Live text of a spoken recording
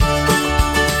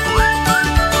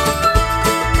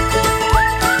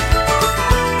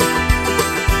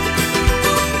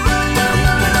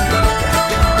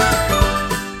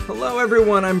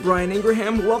everyone. I'm Brian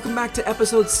Ingraham. Welcome back to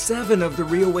episode 7 of the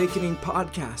Reawakening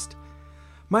podcast.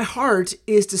 My heart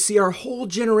is to see our whole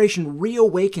generation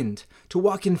reawakened to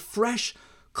walk in fresh,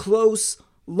 close,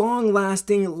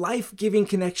 long-lasting, life-giving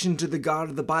connection to the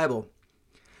God of the Bible.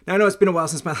 Now, I know it's been a while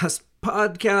since my last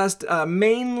podcast,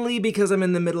 mainly because I'm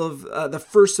in the middle of the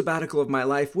first sabbatical of my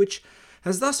life, which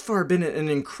has thus far been an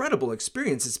incredible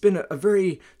experience. It's been a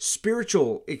very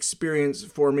spiritual experience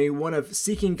for me, one of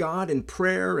seeking God in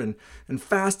prayer and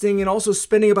fasting, and also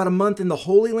spending about a month in the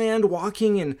Holy Land,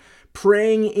 walking and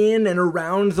praying in and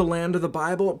around the land of the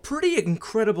Bible. Pretty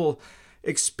incredible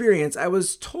experience. I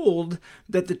was told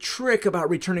that the trick about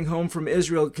returning home from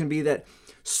Israel can be that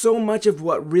so much of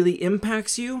what really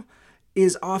impacts you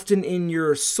is often in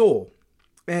your soul.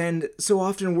 And so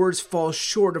often words fall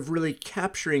short of really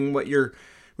capturing what your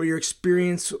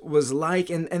experience was like.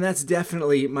 And that's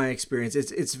definitely my experience.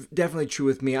 It's definitely true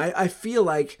with me. I feel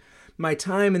like my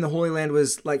time in the Holy Land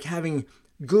was like having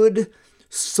good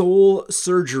soul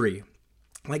surgery.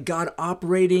 Like God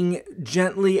operating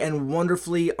gently and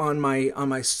wonderfully on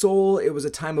my soul. It was a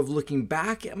time of looking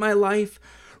back at my life,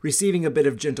 receiving a bit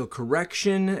of gentle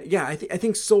correction. Yeah, I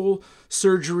think soul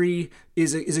surgery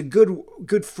is a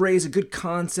good phrase, a good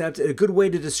concept, a good way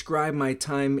to describe my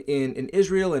time in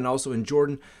Israel and also in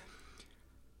Jordan,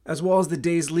 as well as the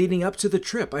days leading up to the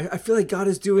trip. I feel like God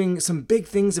is doing some big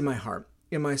things in my heart,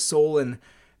 in my soul, and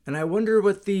I wonder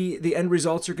what the end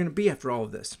results are going to be after all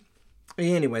of this.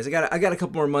 Anyways, I got a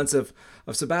couple more months of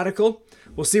sabbatical.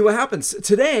 We'll see what happens.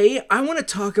 Today, I want to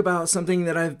talk about something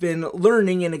that I've been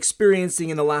learning and experiencing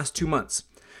in the last 2 months.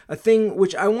 A thing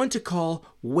which I want to call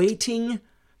waiting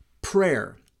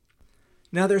prayer.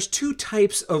 Now, there's 2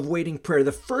 types of waiting prayer.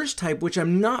 The first type, which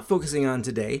I'm not focusing on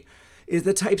today, is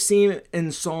the type seen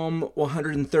in Psalm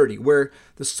 130, where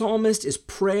the psalmist is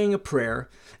praying a prayer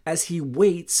as he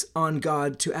waits on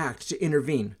God to act, to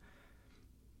intervene.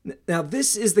 Now,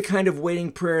 this is the kind of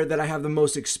waiting prayer that I have the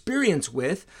most experience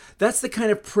with. That's the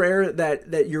kind of prayer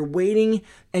that you're waiting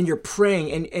and you're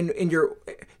praying, and your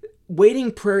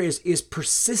waiting prayer is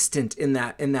persistent in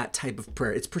that type of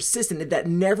prayer. It's persistent, that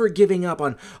never giving up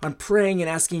on praying and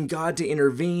asking God to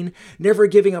intervene, never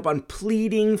giving up on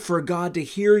pleading for God to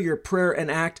hear your prayer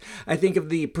and act. I think of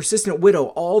the persistent widow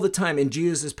all the time in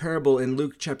Jesus' parable in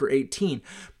Luke chapter 18,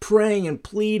 praying and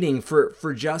pleading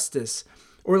for justice.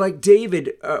 Or like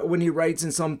David, when he writes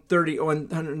in Psalm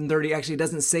 130, actually it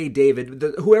doesn't say David,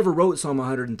 whoever wrote Psalm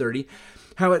 130,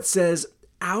 how it says,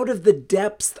 "Out of the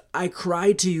depths I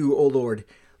cry to you, O Lord.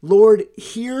 Lord,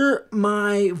 hear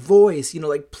my voice."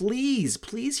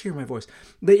 Please hear my voice.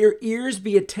 Let your ears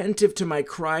be attentive to my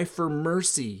cry for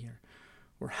mercy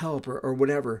or help or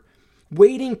whatever.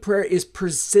 Waiting prayer is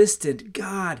persistent.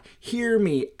 God, hear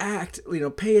me, act,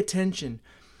 pay attention.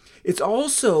 It's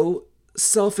also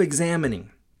self-examining.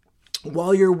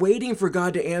 While you're waiting for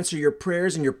God to answer your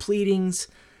prayers and your pleadings,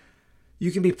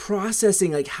 you can be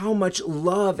processing like how much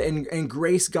love and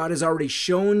grace God has already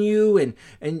shown you,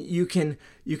 and you can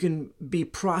be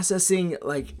processing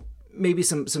like maybe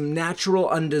some natural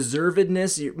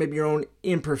undeservedness, maybe your own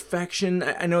imperfection.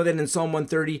 I know that in Psalm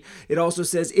 130 it also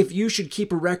says, "If you should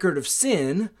keep a record of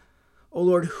sin, O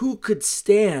Lord, who could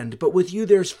stand? But with you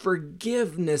there's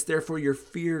forgiveness, therefore you're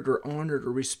feared or honored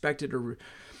or respected or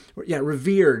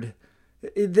revered."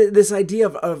 This idea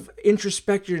of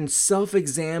introspection,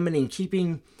 self-examining,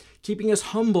 keeping us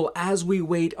humble as we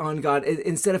wait on God,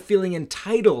 instead of feeling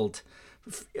entitled,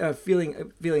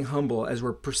 feeling humble as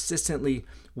we're persistently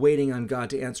waiting on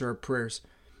God to answer our prayers.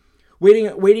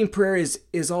 Waiting prayer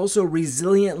is also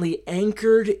resiliently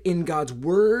anchored in God's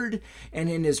word and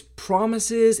in his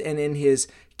promises and in his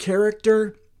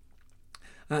character.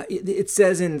 It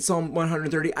says in Psalm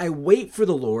 130, "I wait for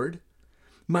the Lord,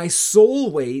 my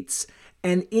soul waits,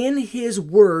 and in his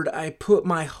word I put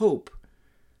my hope."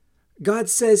 God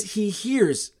says he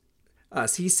hears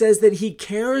us. He says that he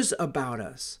cares about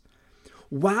us.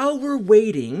 While we're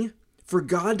waiting for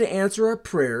God to answer our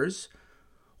prayers,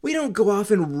 we don't go off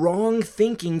in wrong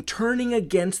thinking, turning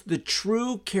against the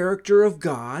true character of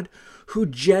God, who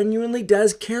genuinely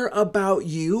does care about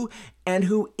you and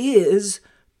who is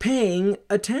paying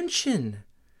attention.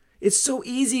 It's so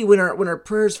easy when our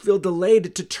prayers feel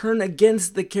delayed to turn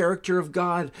against the character of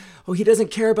God. Oh, he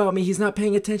doesn't care about me. He's not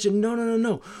paying attention.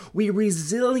 No. We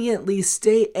resiliently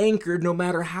stay anchored no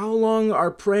matter how long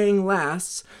our praying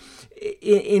lasts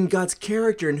in God's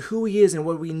character and who he is and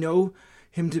what we know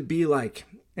him to be like,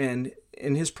 and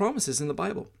in his promises in the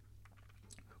Bible.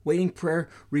 Waiting prayer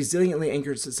resiliently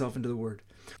anchors itself into the word.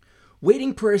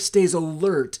 Waiting prayer stays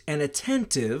alert and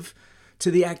attentive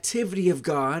to the activity of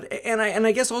God, and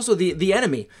I guess also the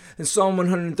enemy. In Psalm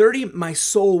 130, my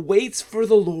soul waits for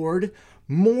the Lord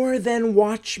more than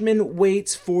watchman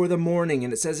waits for the morning.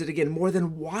 And it says it again, more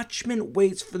than watchman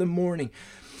waits for the morning.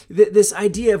 This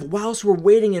idea of whilst we're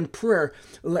waiting in prayer,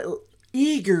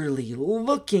 eagerly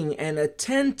looking and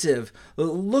attentive,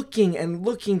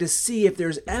 looking to see if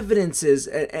there's evidences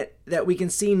that we can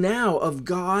see now of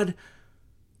God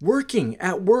working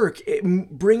at work,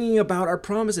 bringing about our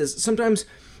promises. Sometimes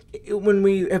when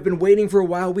we have been waiting for a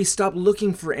while, we stop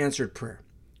looking for answered prayer.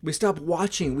 We stop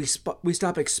watching. We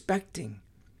stop expecting.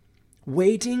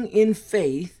 Waiting in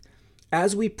faith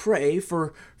as we pray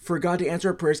for God to answer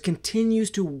our prayers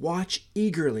continues to watch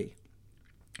eagerly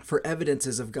for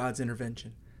evidences of God's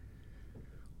intervention.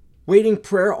 Waiting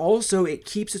prayer also, it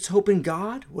keeps its hope in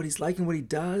God, what he's like and what he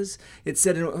does. It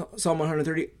said in Psalm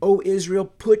 130, O Israel,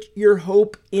 put your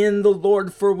hope in the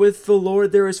Lord, for with the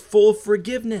Lord there is full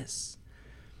forgiveness.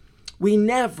 We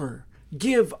never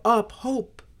give up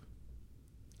hope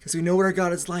because we know what our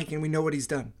God is like and we know what he's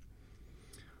done.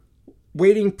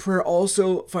 Waiting prayer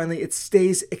also, finally, it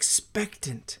stays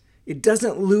expectant. It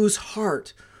doesn't lose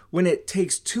heart when it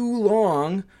takes too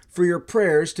long for your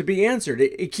prayers to be answered.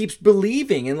 It keeps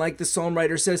believing, and like the psalm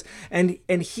writer says, and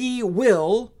he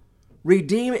will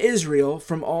redeem Israel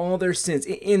from all their sins.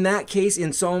 In that case,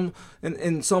 in Psalm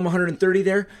 130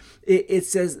 there, it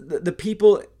says the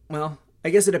people, well, I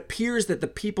guess it appears that the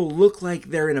people look like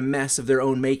they're in a mess of their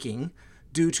own making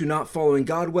due to not following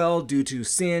God well, due to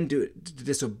sin, due to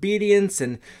disobedience,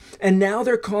 and now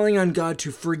they're calling on God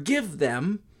to forgive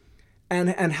them and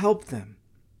help them.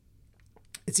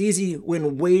 It's easy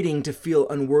when waiting to feel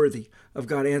unworthy of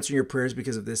God answering your prayers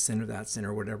because of this sin or that sin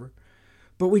or whatever.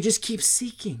 But we just keep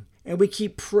seeking and we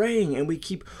keep praying and we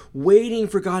keep waiting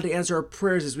for God to answer our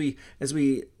prayers as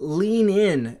we lean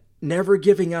in, never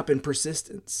giving up in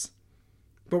persistence.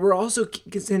 But we're also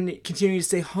continuing to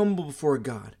stay humble before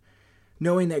God,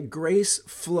 knowing that grace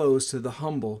flows to the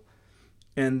humble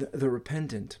and the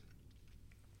repentant.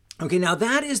 Okay, now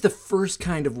that is the first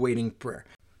kind of waiting prayer.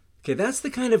 Okay, that's the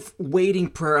kind of waiting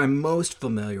prayer I'm most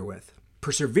familiar with.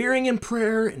 Persevering in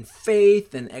prayer and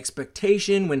faith and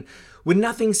expectation when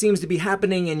nothing seems to be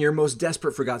happening and you're most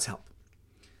desperate for God's help.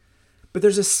 But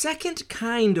there's a second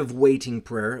kind of waiting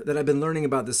prayer that I've been learning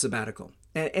about this sabbatical.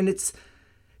 And it's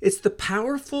the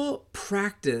powerful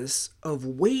practice of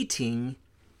waiting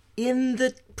in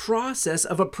the process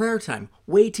of a prayer time,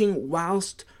 waiting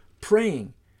whilst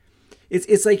praying.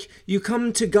 It's like you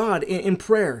come to God in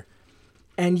prayer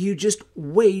and you just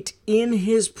wait in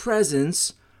his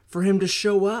presence for him to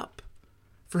show up,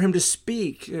 for him to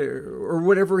speak, or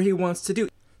whatever he wants to do.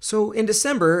 So in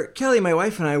December, Kelly, my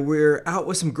wife, and I were out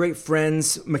with some great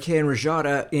friends, McKay and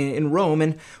Rajada, in Rome.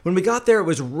 And when we got there, it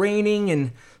was raining.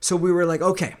 And so we were like,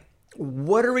 okay,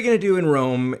 what are we going to do in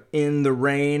Rome in the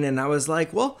rain? And I was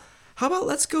like, well, how about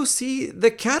let's go see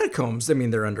the catacombs? I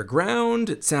mean, they're underground.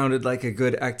 It sounded like a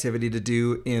good activity to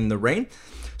do in the rain.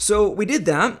 So we did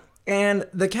that. And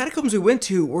the catacombs we went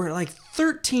to were like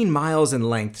 13 miles in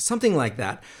length, something like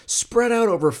that, spread out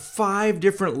over 5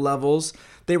 different levels.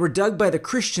 They were dug by the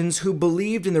Christians who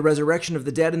believed in the resurrection of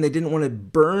the dead, and they didn't want to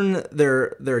burn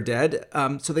their dead.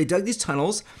 So they dug these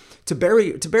tunnels to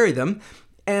bury them.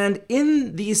 And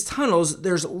in these tunnels,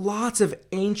 there's lots of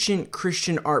ancient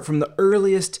Christian art from the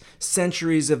earliest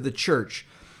centuries of the church.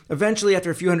 Eventually, after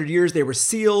a few hundred years, they were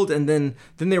sealed, and then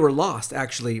they were lost,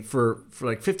 actually, for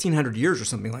like 1,500 years or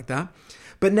something like that.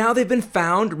 But now they've been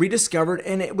found, rediscovered,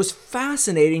 and it was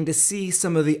fascinating to see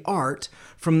some of the art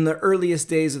from the earliest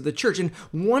days of the church. And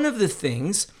one of the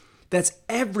things that's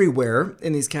everywhere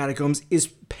in these catacombs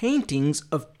is paintings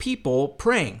of people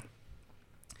praying.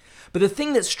 But the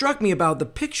thing that struck me about the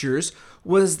pictures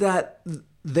was that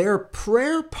their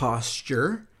prayer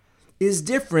posture is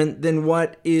different than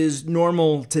what is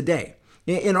normal today.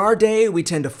 In our day, we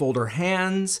tend to fold our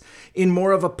hands in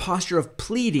more of a posture of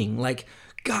pleading, like,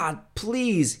 God,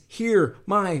 please hear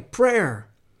my prayer.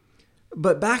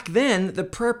 But back then, the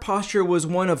prayer posture was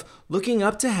one of looking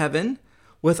up to heaven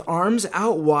with arms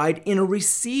out wide in a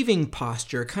receiving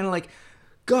posture, kind of like,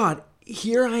 God,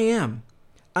 here I am.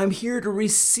 I'm here to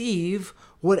receive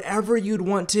whatever you'd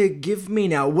want to give me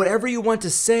now, whatever you want to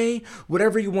say,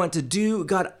 whatever you want to do.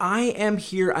 God, I am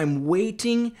here. I'm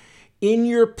waiting in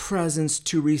your presence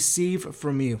to receive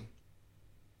from you.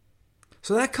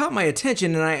 So that caught my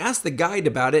attention, and I asked the guide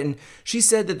about it, and she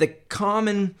said that the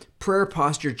common prayer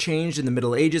posture changed in the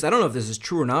Middle Ages. I don't know if this is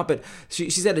true or not, but she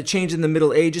said it changed in the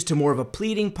Middle Ages to more of a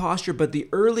pleading posture, but the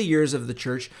early years of the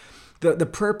church, the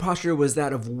prayer posture was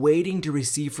that of waiting to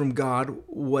receive from God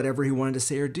whatever he wanted to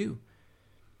say or do.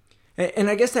 And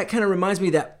I guess that kind of reminds me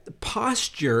that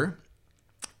posture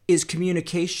is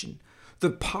communication. The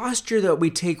posture that we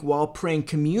take while praying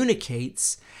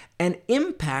communicates and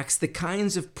impacts the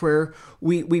kinds of prayer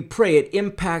we pray. It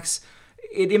impacts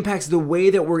the way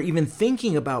that we're even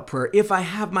thinking about prayer. If I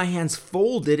have my hands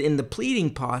folded in the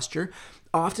pleading posture,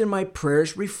 often my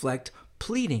prayers reflect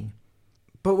pleading.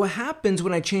 But what happens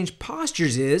when I change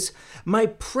postures is my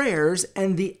prayers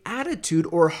and the attitude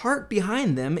or heart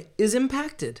behind them is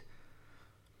impacted.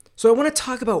 So I want to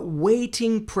talk about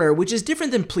waiting prayer, which is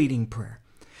different than pleading prayer.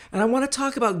 And I want to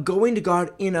talk about going to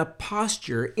God in a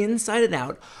posture, inside and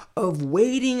out, of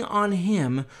waiting on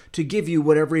Him to give you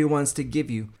whatever He wants to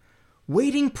give you.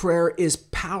 Waiting prayer is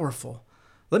powerful.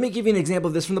 Let me give you an example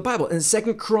of this from the Bible. In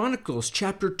 2 Chronicles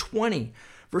chapter 20,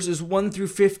 verses 1 through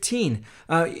 15,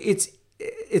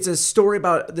 it's a story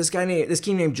about this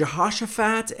king named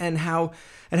Jehoshaphat and how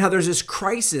there's this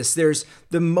crisis. There's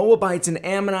the Moabites and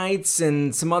Ammonites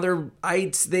and some other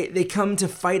ites. They come to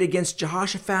fight against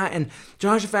Jehoshaphat, and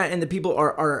Jehoshaphat and the people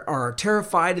are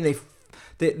terrified, and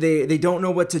they don't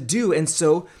know what to do, and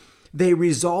so they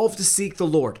resolve to seek the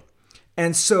Lord.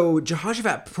 And so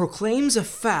Jehoshaphat proclaims a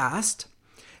fast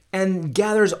and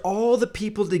gathers all the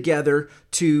people together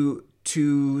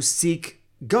to seek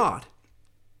God.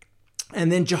 And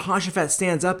then Jehoshaphat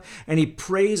stands up and he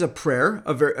prays a prayer,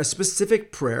 a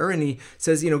specific prayer, and he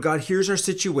says, God, here's our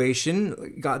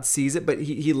situation. God sees it, but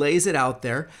he lays it out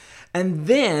there. And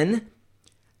then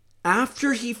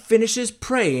after he finishes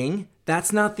praying,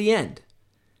 that's not the end.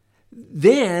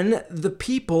 Then the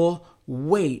people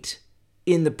wait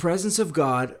in the presence of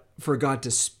God for God to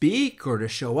speak or to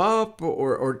show up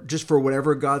or just for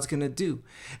whatever God's going to do.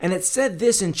 And it said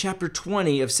this in chapter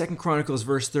 20 of 2 Chronicles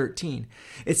verse 13.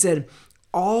 It said,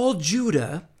 all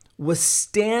Judah was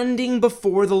standing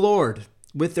before the Lord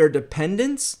with their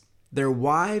dependents, their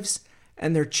wives,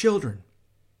 and their children.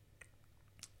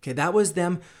 Okay, that was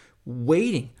them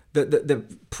waiting. The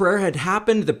prayer had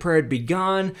happened, the prayer had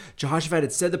begun, Jehoshaphat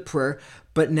had said the prayer,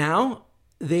 but now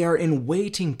they are in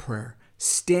waiting prayer,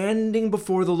 standing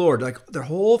before the Lord, like their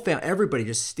whole family, everybody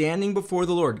just standing before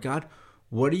the Lord. God,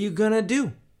 what are you going to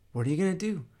do? What are you going to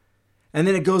do? And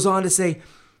then it goes on to say,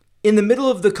 in the middle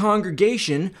of the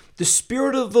congregation, the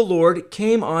Spirit of the Lord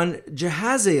came on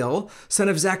Jehaziel, son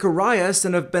of Zechariah,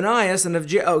 son of Benaiah, son of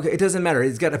okay, it doesn't matter.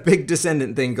 He's got a big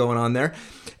descendant thing going on there.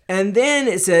 And then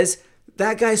it says,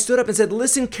 that guy stood up and said,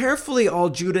 listen carefully, all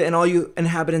Judah and all you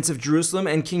inhabitants of Jerusalem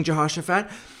and King Jehoshaphat.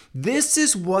 This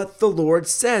is what the Lord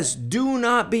says. Do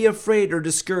not be afraid or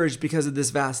discouraged because of this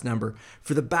vast number,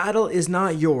 for the battle is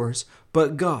not yours,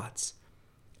 but God's.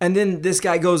 And then this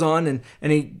guy goes on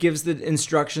and he gives the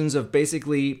instructions of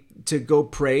basically to go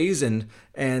praise and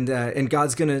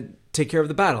God's going to take care of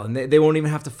the battle, and they won't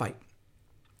even have to fight.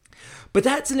 But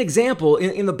that's an example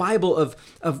in the Bible of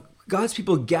God's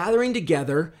people gathering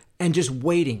together and just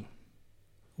waiting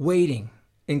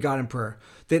in God in prayer.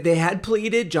 They had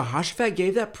pleaded, Jehoshaphat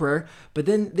gave that prayer, but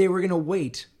then they were going to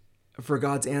wait for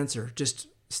God's answer, just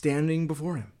standing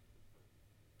before Him.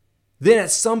 Then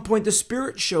at some point the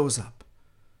Spirit shows up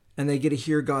and they get to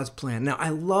hear God's plan. Now, I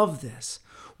love this.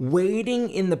 Waiting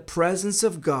in the presence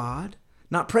of God,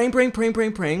 not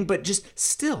praying, but just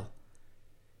still.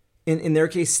 In their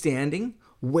case, standing,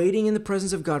 waiting in the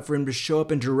presence of God for Him to show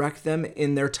up and direct them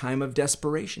in their time of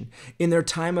desperation, in their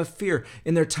time of fear,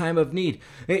 in their time of need.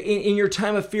 In your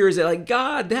time of fear, is it like,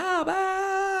 God, help,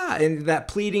 in that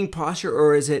pleading posture,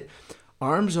 or is it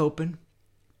arms open,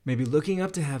 maybe looking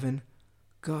up to heaven,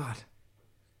 God,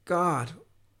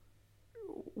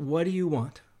 what do you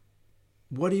want?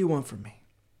 What do you want from me?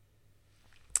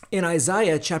 In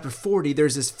Isaiah chapter 40,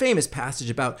 there's this famous passage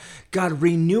about God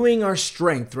renewing our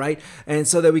strength, right? And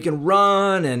so that we can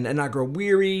run and not grow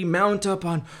weary, mount up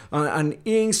on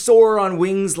soar on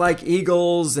wings like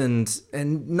eagles and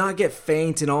not get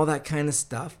faint and all that kind of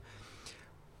stuff.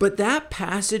 But that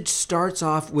passage starts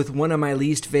off with one of my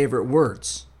least favorite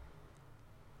words.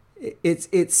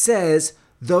 It says,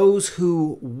 those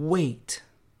who wait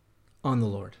on the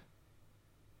Lord,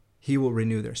 He will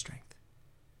renew their strength.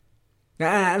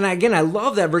 And again, I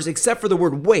love that verse, except for the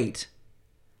word wait.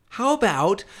 How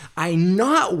about I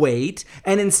not wait,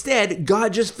 and instead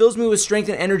God just fills me with strength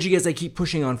and energy as I keep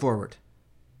pushing on forward?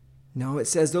 No, it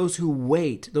says those who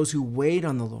wait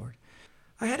on the Lord.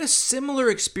 I had a similar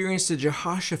experience to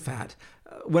Jehoshaphat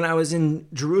when I was in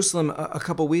Jerusalem a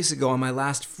couple weeks ago on my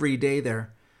last free day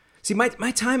there. See, my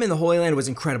time in the Holy Land was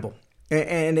incredible.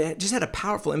 And it just had a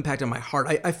powerful impact on my heart.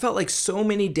 I felt like so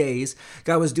many days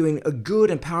God was doing a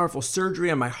good and powerful surgery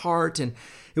on my heart. And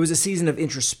it was a season of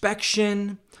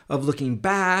introspection, of looking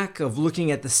back, of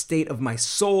looking at the state of my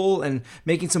soul and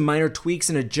making some minor tweaks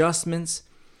and adjustments.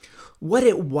 What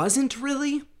it wasn't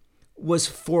really was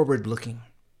forward looking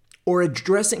or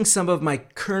addressing some of my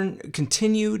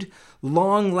continued,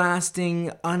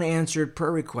 long-lasting, unanswered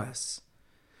prayer requests.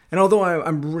 And although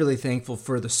I'm really thankful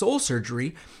for the soul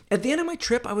surgery, at the end of my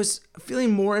trip, I was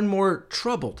feeling more and more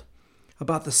troubled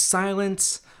about the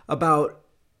silence, about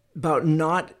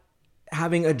not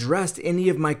having addressed any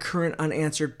of my current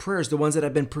unanswered prayers, the ones that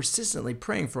I've been persistently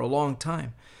praying for a long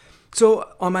time.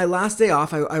 So on my last day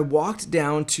off, I walked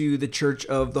down to the Church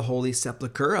of the Holy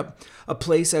Sepulchre, a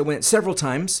place I went several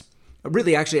times,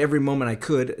 really actually every moment I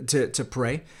could to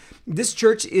pray. This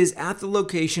church is at the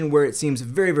location where it seems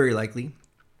very, very likely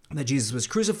that Jesus was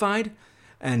crucified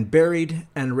and buried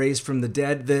and raised from the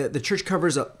dead. The church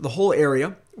covers the whole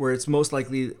area where it's most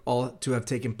likely all to have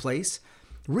taken place,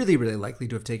 really, really likely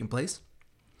to have taken place.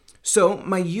 So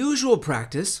my usual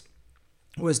practice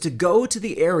was to go to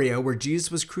the area where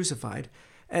Jesus was crucified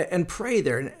and pray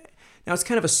there. Now, it's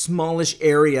kind of a smallish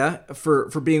area for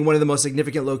being one of the most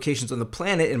significant locations on the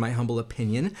planet, in my humble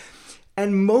opinion.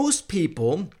 And most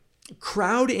people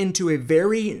crowd into a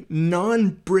very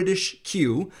non-British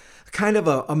queue, kind of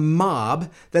a mob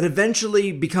that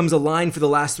eventually becomes a line for the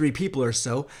last 3 people or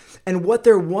so. And what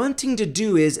they're wanting to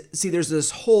do is, see, there's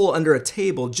this hole under a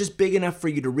table just big enough for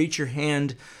you to reach your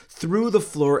hand through the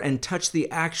floor and touch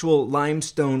the actual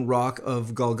limestone rock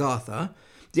of Golgotha,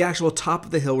 the actual top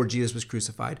of the hill where Jesus was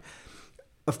crucified.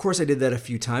 Of course, I did that a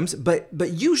few times, but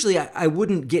usually I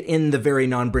wouldn't get in the very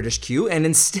non-British queue, and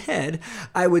instead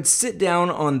I would sit down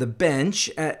on the bench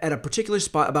at a particular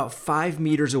spot about 5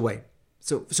 meters away.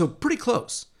 So pretty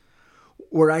close,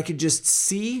 where I could just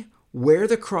see where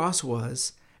the cross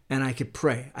was and I could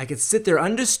pray. I could sit there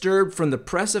undisturbed from the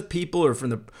press of people or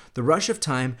from the rush of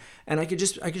time, and I could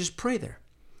just pray there.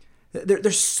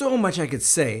 There's so much I could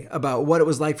say about what it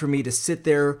was like for me to sit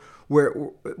there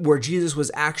where Jesus was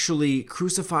actually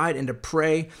crucified and to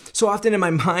pray. So often in my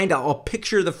mind, I'll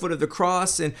picture the foot of the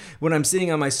cross, and when I'm sitting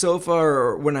on my sofa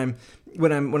or when I'm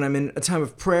in a time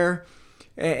of prayer,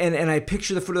 and I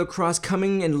picture the foot of the cross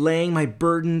coming and laying my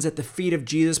burdens at the feet of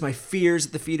Jesus, my fears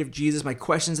at the feet of Jesus, my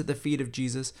questions at the feet of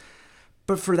Jesus.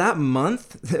 But for that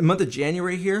month, the month of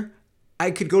January here,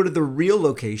 I could go to the real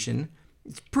location.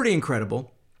 It's pretty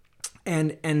incredible.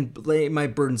 And lay my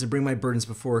burdens and bring my burdens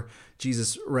before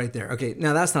Jesus right there. Okay,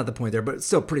 now that's not the point there, but it's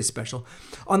still pretty special.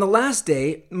 On the last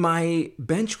day, my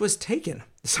bench was taken.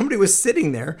 Somebody was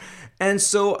sitting there, and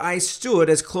so I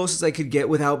stood as close as I could get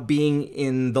without being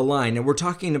in the line. And we're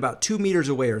talking about 2 meters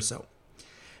away or so.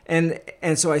 And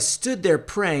so I stood there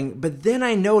praying, but then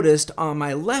I noticed on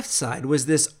my left side was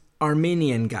this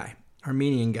Armenian guy.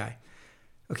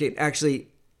 Okay, actually,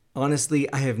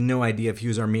 honestly, I have no idea if he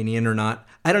was Armenian or not.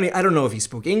 I don't know if he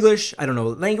spoke English. I don't know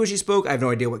what language he spoke. I have no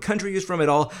idea what country he was from at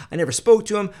all. I never spoke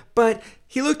to him, but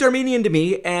he looked Armenian to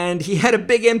me, and he had a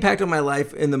big impact on my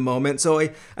life in the moment. So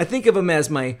I think of him as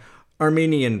my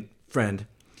Armenian friend.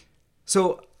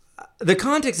 So the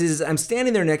context is I'm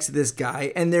standing there next to this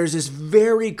guy, and there's this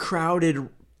very crowded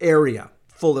area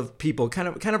full of people, kind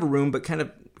of a room, but kind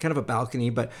of a balcony,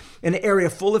 but an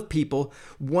area full of people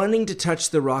wanting to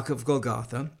touch the rock of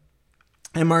Golgotha.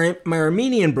 And my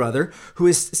Armenian brother, who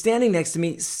is standing next to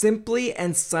me, simply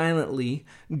and silently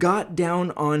got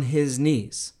down on his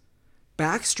knees.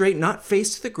 Back straight, not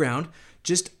face to the ground,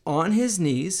 just on his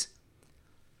knees,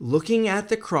 looking at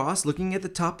the cross, looking at the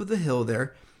top of the hill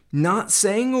there, not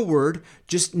saying a word,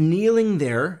 just kneeling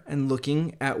there and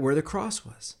looking at where the cross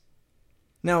was.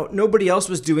 Now, nobody else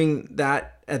was doing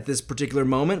that at this particular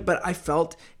moment, but I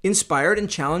felt inspired and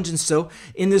challenged. And so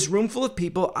in this room full of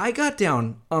people, I got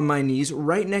down on my knees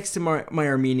right next to my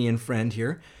Armenian friend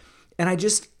here. And I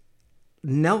just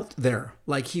knelt there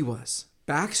like he was,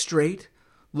 back straight,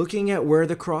 looking at where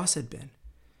the cross had been.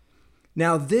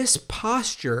 Now, this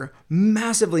posture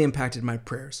massively impacted my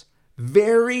prayers.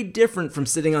 Very different from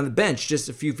sitting on the bench just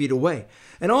a few feet away.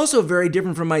 And also very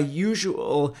different from my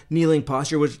usual kneeling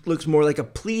posture, which looks more like a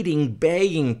pleading,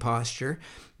 begging posture.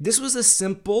 This was a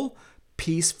simple,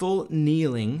 peaceful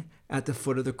kneeling at the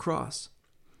foot of the cross.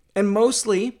 And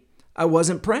mostly, I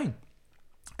wasn't praying.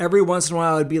 Every once in a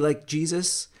while, I'd be like,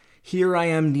 Jesus, here I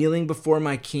am kneeling before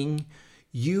my King.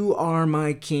 You are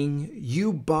my King.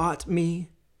 You bought me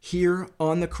here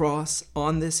on the cross,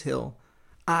 on this hill.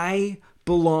 I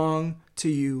belong to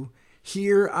you.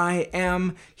 Here I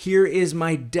am. Here is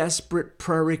my desperate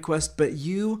prayer request, but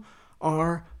you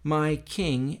are my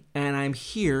King, and I'm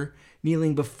here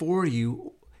kneeling before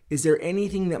you. Is there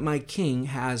anything that my King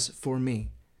has for me?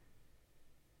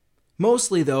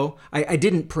 Mostly, though, I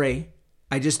didn't pray.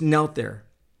 I just knelt there,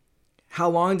 How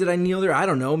long did I kneel there? I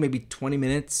don't know, maybe 20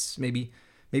 minutes, maybe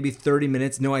 30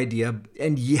 minutes, no idea.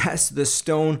 And yes, the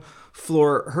stone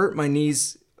floor hurt my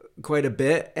knees quite a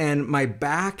bit, and my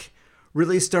back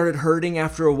really started hurting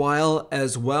after a while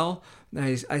as well.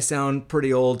 I sound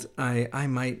pretty old. I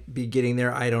might be getting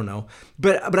there. I don't know.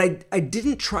 But I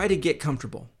didn't try to get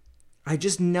comfortable. I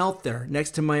just knelt there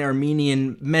next to my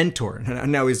Armenian mentor.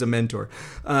 Now he's a mentor,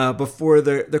 before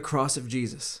the cross of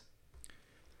Jesus.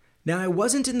 Now, I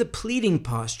wasn't in the pleading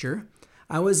posture.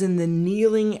 I was in the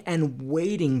kneeling and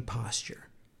waiting posture.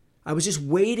 I was just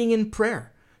waiting in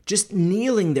prayer, just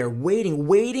kneeling there,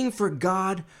 waiting for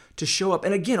God to show up.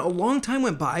 And again, a long time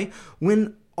went by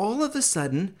when all of a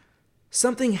sudden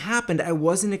something happened I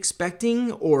wasn't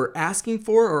expecting or asking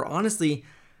for, or honestly,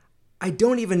 I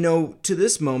don't even know to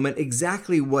this moment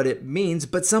exactly what it means,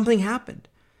 but something happened.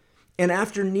 And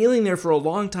after kneeling there for a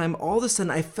long time, all of a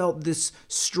sudden I felt this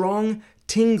strong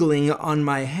tingling on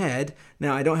my head.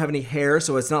 Now, I don't have any hair,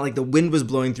 so it's not like the wind was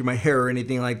blowing through my hair or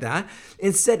anything like that.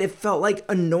 Instead, it felt like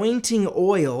anointing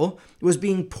oil was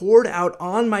being poured out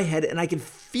on my head, and I could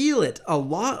feel it, a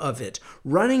lot of it,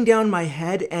 running down my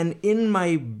head and in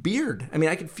my beard. I mean,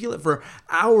 I could feel it for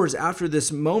hours after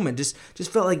this moment. Just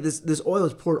felt like this oil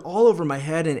was poured all over my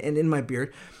head and in my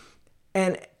beard.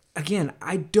 And again,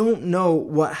 I don't know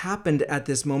what happened at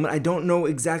this moment. I don't know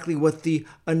exactly what the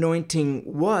anointing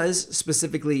was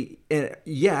specifically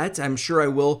yet. I'm sure I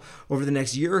will over the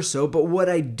next year or so. But what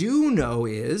I do know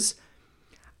is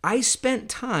I spent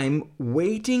time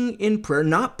waiting in prayer,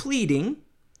 not pleading,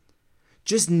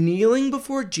 just kneeling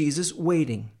before Jesus,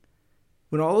 waiting,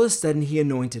 when all of a sudden he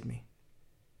anointed me.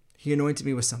 He anointed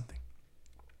me with something.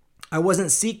 I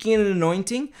wasn't seeking an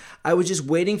anointing. I was just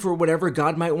waiting for whatever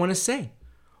God might want to say,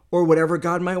 or whatever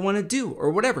God might want to do, or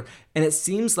whatever. And it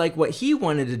seems like what he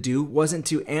wanted to do wasn't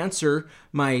to answer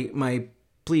my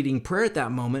pleading prayer at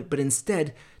that moment, but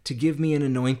instead to give me an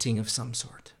anointing of some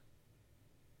sort.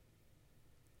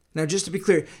 Now, just to be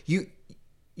clear,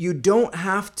 you don't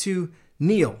have to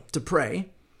kneel to pray,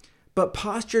 but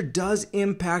posture does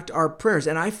impact our prayers.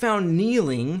 And I found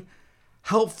kneeling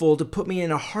helpful to put me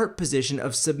in a heart position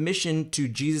of submission to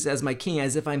Jesus as my king,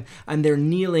 as if I'm there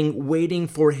kneeling, waiting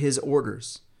for his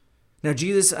orders. Now,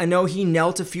 Jesus, I know he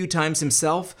knelt a few times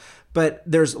himself, but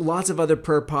there's lots of other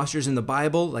prayer postures in the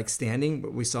Bible, like standing,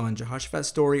 what we saw in Jehoshaphat's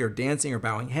story, or dancing, or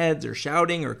bowing heads, or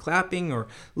shouting, or clapping, or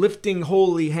lifting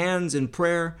holy hands in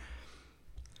prayer.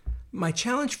 My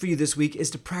challenge for you this week is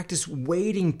to practice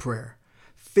waiting prayer,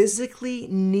 physically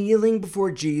kneeling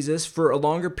before Jesus for a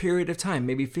longer period of time,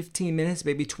 maybe 15 minutes,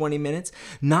 maybe 20 minutes,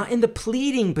 not in the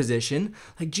pleading position,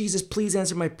 like, Jesus, please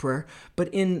answer my prayer, but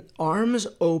in arms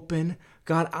open.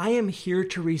 God, I am here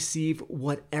to receive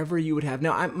whatever you would have.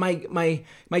 Now,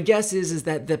 my guess is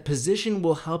that the position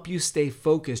will help you stay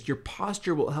focused. Your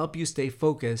posture will help you stay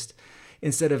focused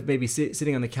instead of maybe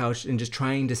sitting on the couch and just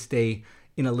trying to stay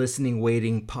in a listening,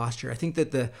 waiting posture. I think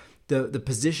that the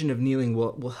position of kneeling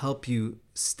will help you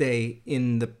stay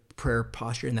in the prayer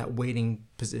posture, in that waiting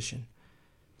position.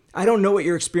 I don't know what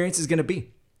your experience is going to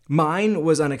be. Mine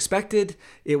was unexpected.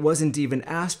 It wasn't even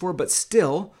asked for, but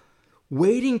still,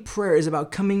 waiting prayer is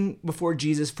about coming before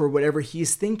Jesus for whatever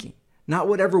he's thinking, not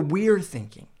whatever we're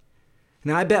thinking.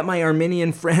 Now, I bet my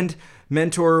Armenian friend,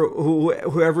 mentor,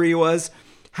 whoever he was,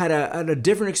 had a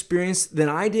different experience than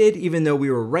I did, even though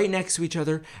we were right next to each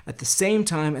other at the same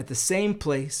time, at the same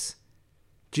place.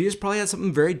 Jesus probably had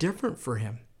something very different for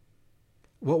him.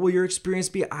 What will your experience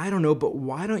be? I don't know, but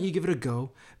why don't you give it a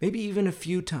go? Maybe even a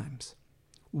few times.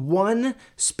 One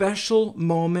special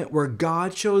moment where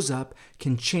God shows up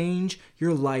can change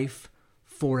your life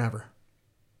forever.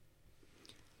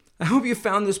 I hope you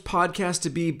found this podcast to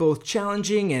be both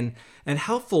challenging and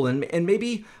helpful, and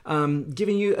maybe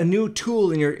giving you a new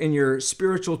tool in your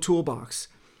spiritual toolbox.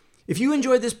 If you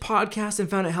enjoyed this podcast and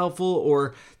found it helpful,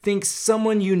 or think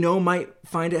someone you know might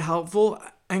find it helpful,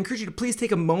 I encourage you to please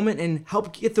take a moment and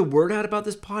help get the word out about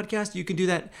this podcast. You can do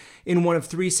that in one of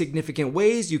three significant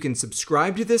ways. You can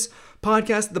subscribe to this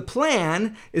podcast. The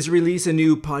plan is to release a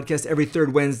new podcast every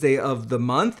third Wednesday of the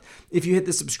month. If you hit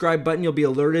the subscribe button, you'll be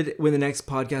alerted when the next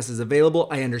podcast is available.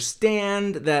 I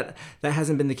understand that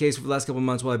hasn't been the case for the last couple of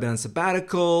months while I've been on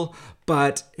sabbatical,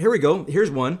 but here we go. Here's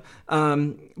one.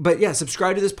 But yeah,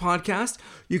 subscribe to this podcast.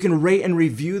 You can rate and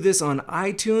review this on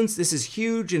iTunes. This is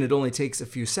huge, and it only takes a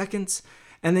few seconds.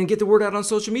 And then get the word out on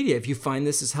social media. If you find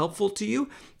this is helpful to you,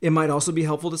 it might also be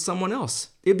helpful to someone else.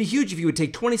 It'd be huge if you would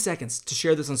take 20 seconds to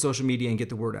share this on social media and get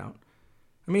the word out.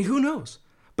 I mean, who knows?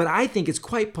 But I think it's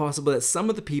quite possible that some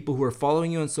of the people who are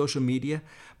following you on social media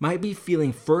might be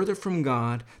feeling further from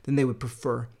God than they would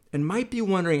prefer. and might be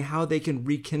wondering how they can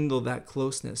rekindle that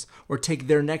closeness or take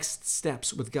their next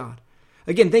steps with God.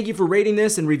 Again, thank you for rating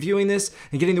this and reviewing this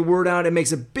and getting the word out. It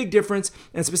makes a big difference,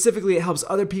 and specifically it helps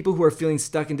other people who are feeling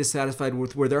stuck and dissatisfied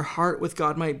with where their heart with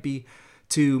God might be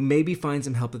to maybe find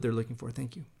some help that they're looking for.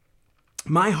 Thank you.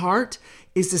 My heart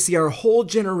is to see our whole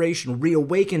generation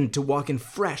reawakened to walk in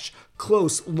fresh,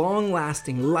 close,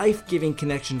 long-lasting, life-giving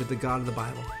connection to the God of the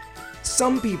Bible.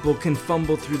 Some people can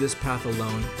fumble through this path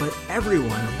alone, but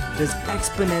everyone does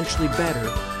exponentially better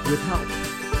with help.